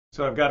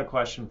So I've got a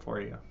question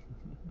for you.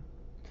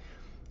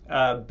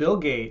 Bill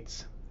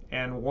Gates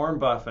and Warren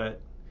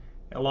Buffett,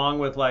 along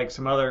with like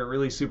some other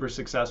really super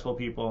successful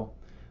people,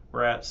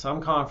 were at some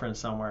conference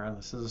somewhere, and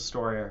this is a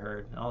story I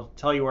heard. I'll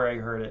tell you where I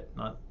heard it,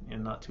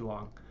 not too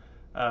long.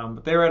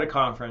 But they were at a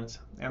conference,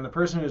 and the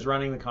person who was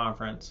running the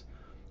conference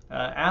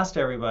asked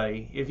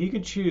everybody if you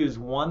could choose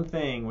one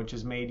thing which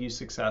has made you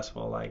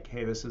successful, like,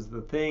 hey, this is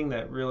the thing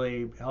that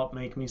really helped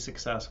make me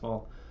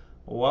successful.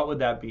 What would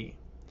that be?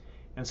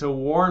 And so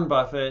Warren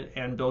Buffett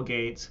and Bill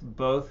Gates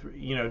both,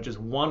 just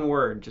one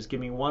word, just give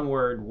me one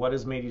word, what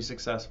has made you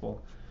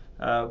successful?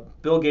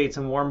 Bill Gates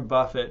and Warren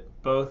Buffett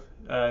both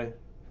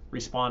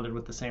responded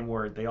with the same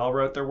word. They all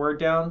wrote their word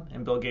down,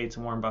 and Bill Gates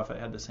and Warren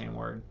Buffett had the same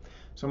word.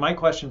 So my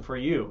question for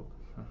you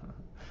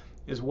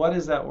is, what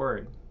is that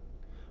word?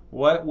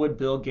 What would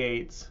Bill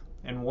Gates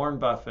and Warren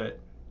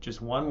Buffett,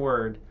 just one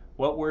word,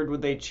 what word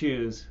would they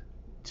choose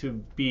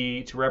to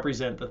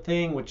represent the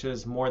thing which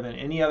is more than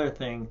any other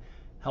thing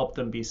help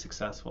them be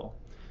successful?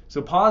 So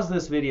pause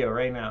this video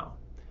right now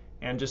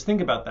and just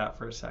think about that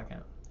for a second.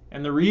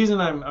 And the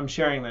reason I'm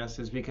sharing this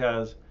is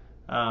because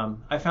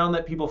I found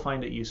that people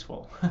find it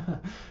useful.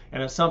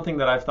 And it's something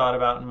that I've thought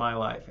about in my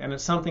life. And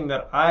it's something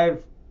that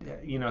I've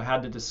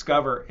had to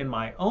discover in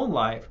my own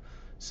life.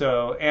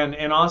 So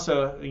and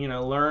also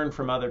learn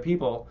from other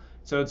people.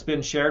 So it's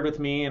been shared with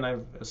me, and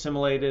I've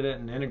assimilated it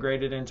and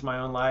integrated it into my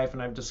own life,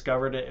 and I've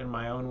discovered it in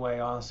my own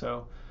way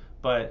also.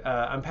 But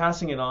I'm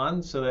passing it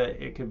on so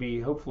that it could be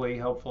hopefully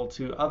helpful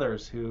to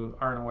others who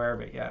aren't aware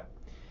of it yet.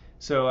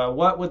 So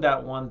what would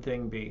that one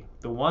thing be?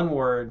 The one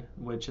word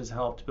which has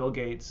helped Bill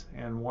Gates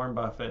and Warren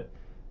Buffett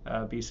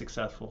be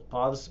successful.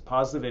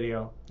 Pause the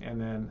video and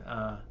then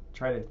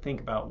try to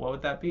think about what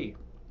would that be.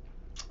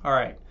 All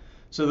right.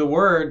 So the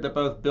word that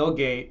both Bill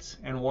Gates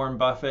and Warren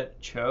Buffett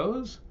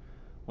chose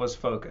was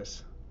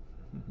focus.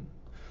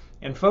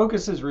 And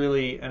focus is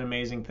really an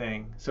amazing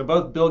thing. So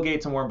both Bill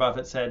Gates and Warren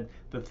Buffett said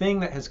the thing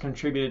that has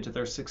contributed to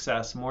their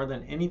success more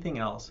than anything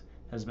else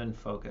has been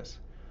focus.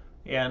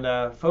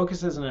 And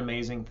focus is an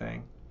amazing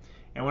thing.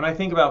 And when I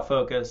think about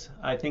focus,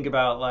 I think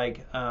about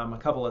a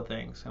couple of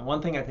things. And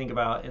one thing I think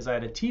about is I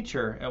had a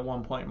teacher at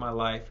one point in my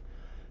life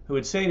who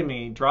would say to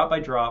me, drop by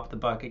drop, the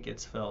bucket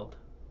gets filled.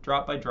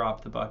 Drop by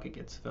drop, the bucket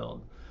gets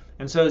filled.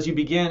 And so as you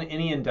begin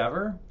any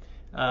endeavor,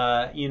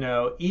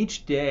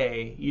 each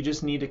day you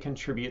just need to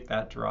contribute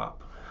that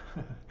drop.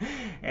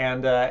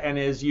 and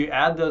as you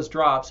add those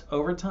drops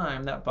over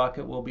time, that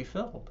bucket will be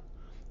filled.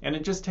 And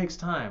it just takes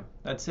time.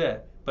 That's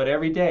it. But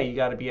every day you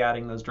got to be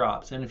adding those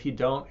drops. And if you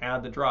don't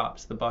add the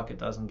drops, the bucket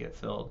doesn't get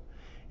filled.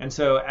 And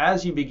so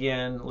as you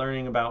begin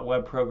learning about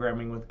web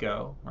programming with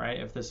Go, right,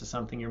 if this is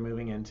something you're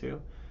moving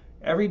into,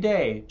 every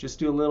day just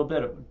do a little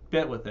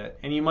bit with it.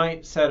 And you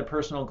might set a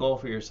personal goal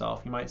for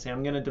yourself. You might say,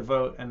 I'm going to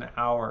devote an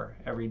hour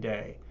every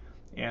day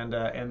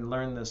and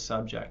learn this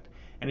subject.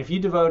 And if you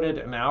devoted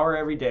an hour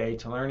every day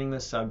to learning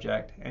this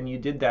subject, and you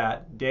did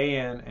that day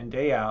in and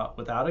day out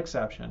without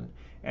exception,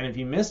 and if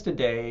you missed a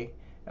day,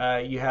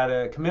 you had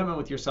a commitment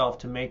with yourself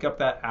to make up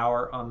that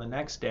hour on the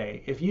next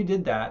day. If you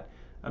did that,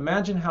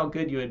 imagine how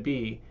good you would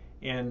be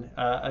in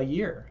a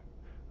year,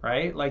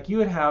 right? Like you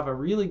would have a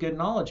really good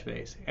knowledge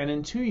base. And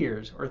in 2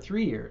 years or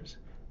 3 years,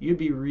 you'd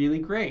be really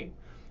great.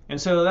 And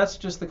so that's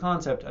just the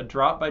concept. A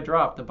drop by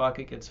drop, the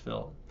bucket gets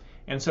filled.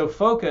 And so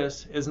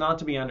focus is not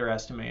to be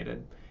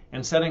underestimated.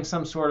 And setting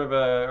some sort of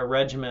a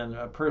regimen,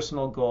 a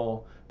personal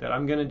goal that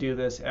I'm going to do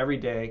this every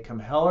day, come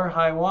hell or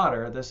high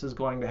water, this is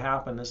going to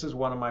happen. This is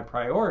one of my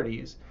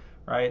priorities,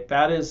 right?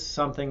 That is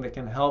something that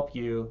can help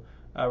you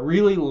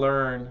really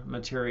learn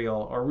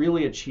material or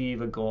really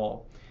achieve a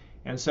goal.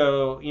 And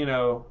so,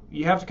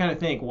 you have to kind of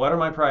think, what are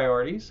my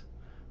priorities?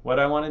 What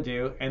I want to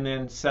do? And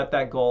then set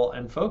that goal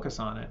and focus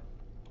on it.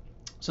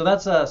 So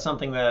that's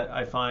something that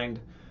I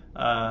find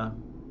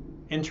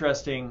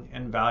interesting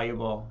and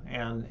valuable,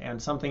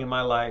 and something in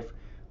my life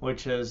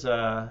which has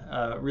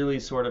really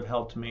sort of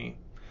helped me.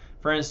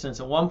 For instance,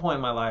 at one point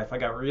in my life, I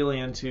got really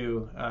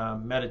into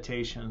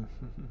meditation.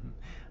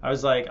 I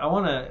was like, I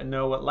want to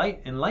know what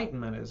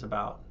enlightenment is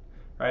about,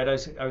 right?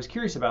 I was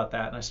curious about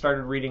that, and I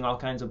started reading all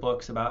kinds of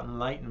books about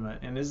enlightenment,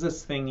 and is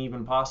this thing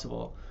even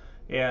possible?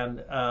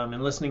 And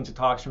listening to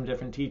talks from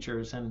different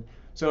teachers. And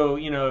so,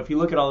 if you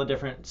look at all the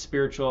different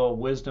spiritual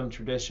wisdom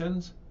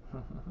traditions,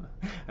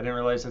 I didn't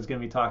realize I was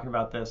going to be talking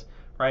about this,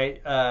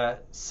 right?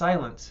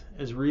 Silence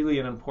is really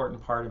an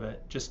important part of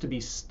it, just to be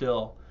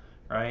still,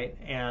 right?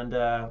 And,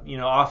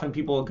 often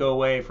people will go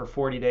away for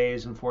 40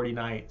 days and 40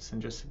 nights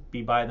and just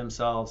be by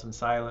themselves and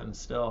silent and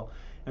still.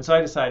 And so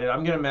I decided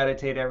I'm going to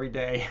meditate every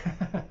day.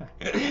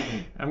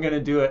 I'm going to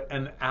do it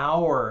an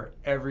hour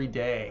every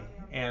day,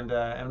 and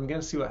I'm going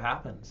to see what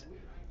happens.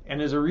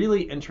 And it's a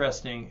really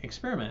interesting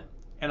experiment.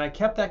 And I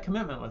kept that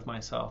commitment with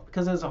myself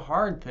because it's a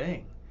hard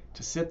thing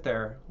to sit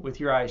there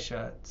with your eyes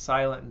shut,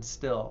 silent and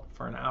still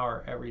for an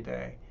hour every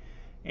day.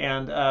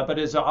 And but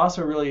it's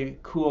also really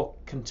cool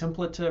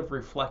contemplative,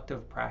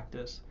 reflective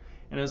practice.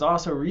 And it's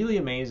also really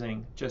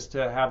amazing just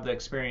to have the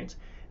experience.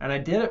 And I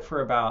did it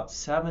for about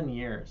 7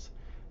 years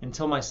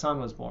until my son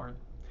was born.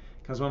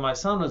 Because when my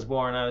son was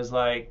born, I was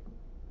like,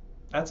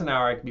 that's an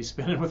hour I could be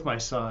spending with my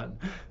son.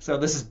 So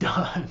this is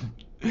done.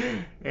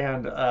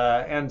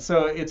 And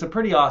so it's a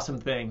pretty awesome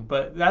thing.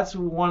 But that's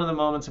one of the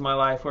moments in my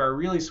life where I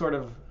really sort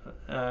of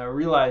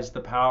realized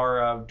the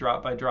power of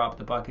drop by drop,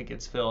 the bucket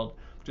gets filled.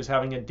 Just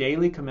having a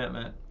daily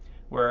commitment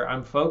where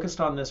I'm focused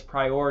on this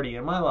priority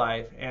in my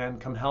life, and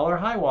come hell or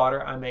high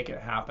water, I make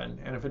it happen.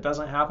 And if it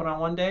doesn't happen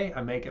on one day,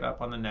 I make it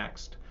up on the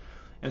next.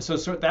 And so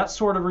that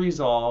sort of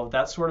resolve,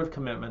 that sort of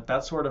commitment,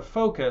 that sort of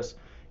focus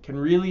can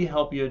really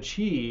help you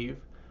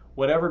achieve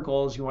whatever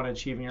goals you want to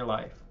achieve in your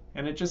life.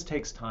 And it just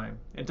takes time.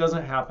 It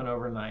doesn't happen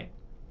overnight.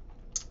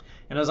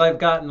 And as I've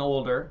gotten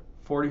older,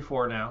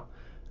 44 now,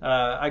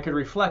 I could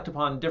reflect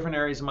upon different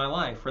areas of my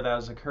life where that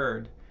has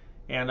occurred.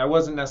 And I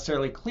wasn't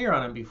necessarily clear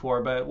on it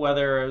before, but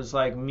whether it was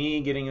like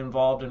me getting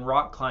involved in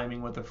rock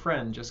climbing with a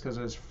friend just because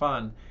it was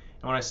fun.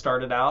 And when I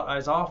started out, I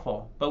was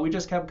awful, but we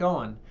just kept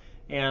going.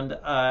 And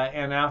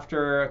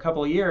after a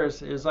couple of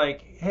years, it was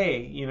like,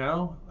 hey, you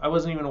know, I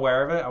wasn't even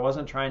aware of it. I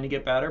wasn't trying to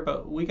get better,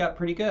 but we got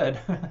pretty good.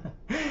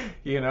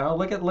 You know,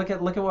 look at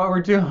what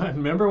we're doing.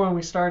 Remember when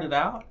we started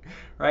out,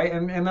 right?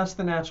 And that's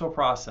the natural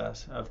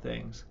process of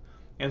things.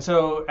 And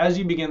so as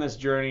you begin this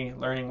journey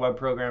learning web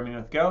programming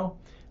with Go,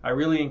 I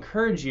really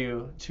encourage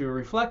you to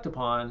reflect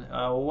upon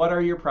what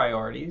are your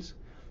priorities,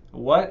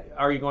 what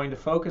are you going to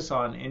focus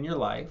on in your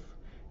life,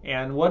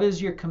 and what is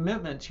your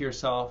commitment to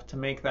yourself to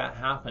make that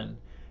happen.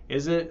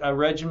 Is it a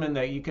regimen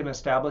that you can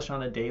establish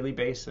on a daily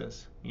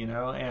basis? You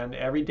know, and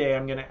every day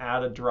I'm going to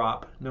add a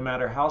drop, no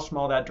matter how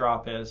small that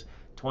drop is.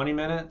 20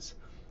 minutes,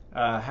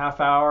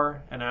 half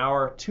hour, an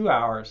hour, 2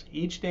 hours.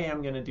 Each day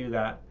I'm going to do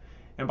that.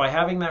 And by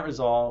having that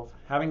resolve,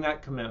 having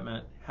that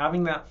commitment,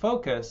 having that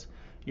focus,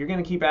 you're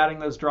going to keep adding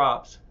those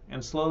drops,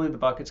 and slowly the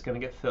bucket's going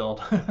to get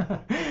filled.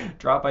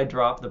 Drop by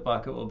drop, the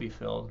bucket will be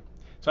filled.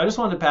 So I just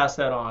wanted to pass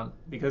that on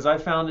because I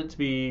found it to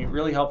be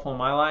really helpful in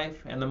my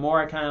life. And the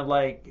more I kind of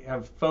like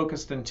have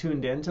focused and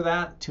tuned into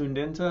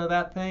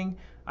that thing,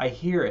 I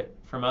hear it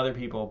from other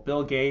people.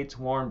 Bill Gates,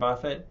 Warren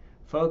Buffett,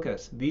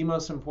 focus, the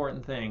most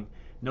important thing,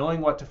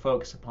 knowing what to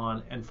focus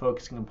upon and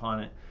focusing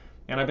upon it.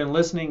 And I've been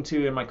listening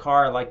to, in my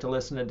car, I like to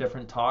listen to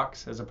different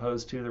talks as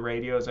opposed to the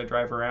radio as I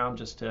drive around,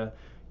 just to,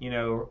 you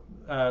know,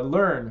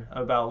 learn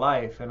about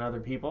life and other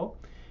people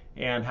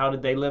and how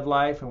did they live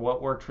life and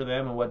what worked for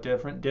them and what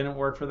didn't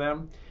work for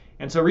them.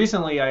 And so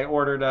recently I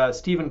ordered,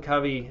 Stephen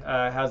Covey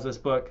has this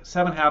book,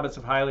 7 Habits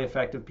of Highly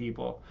Effective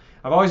People.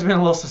 I've always been a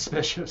little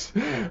suspicious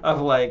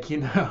of like, you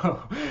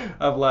know,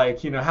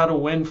 how to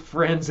win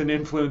friends and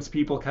influence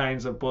people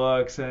kinds of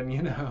books, and,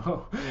 you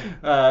know,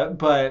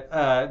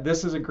 but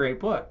this is a great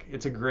book.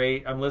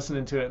 I'm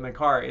listening to it in the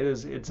car.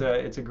 It's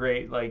a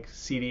great like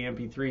CD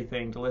MP3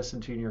 thing to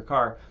listen to in your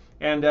car.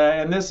 And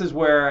this is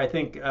where I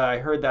think I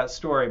heard that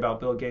story about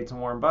Bill Gates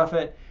and Warren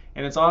Buffett,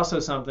 and it's also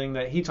something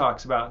that he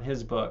talks about in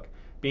his book,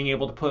 being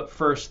able to put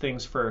first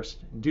things first,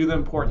 do the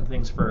important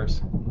things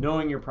first,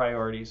 knowing your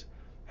priorities,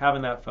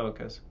 having that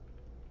focus.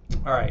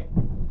 All right.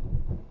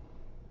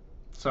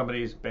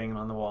 Somebody's banging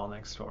on the wall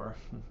next door.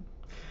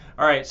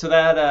 All right, so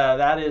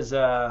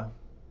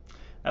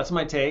that's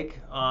my take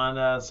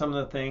on some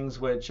of the things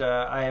which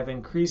I have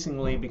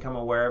increasingly become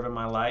aware of in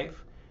my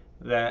life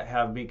that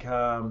have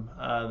become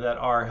that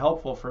are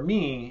helpful for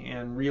me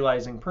in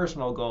realizing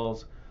personal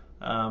goals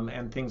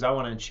and things I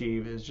want to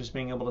achieve, is just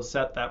being able to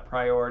set that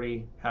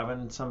priority,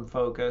 having some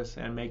focus,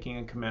 and making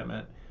a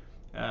commitment.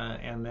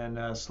 And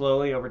then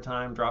slowly over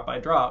time, drop by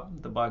drop,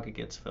 the bucket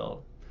gets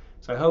filled.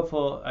 So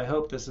I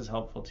hope this is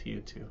helpful to you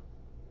too.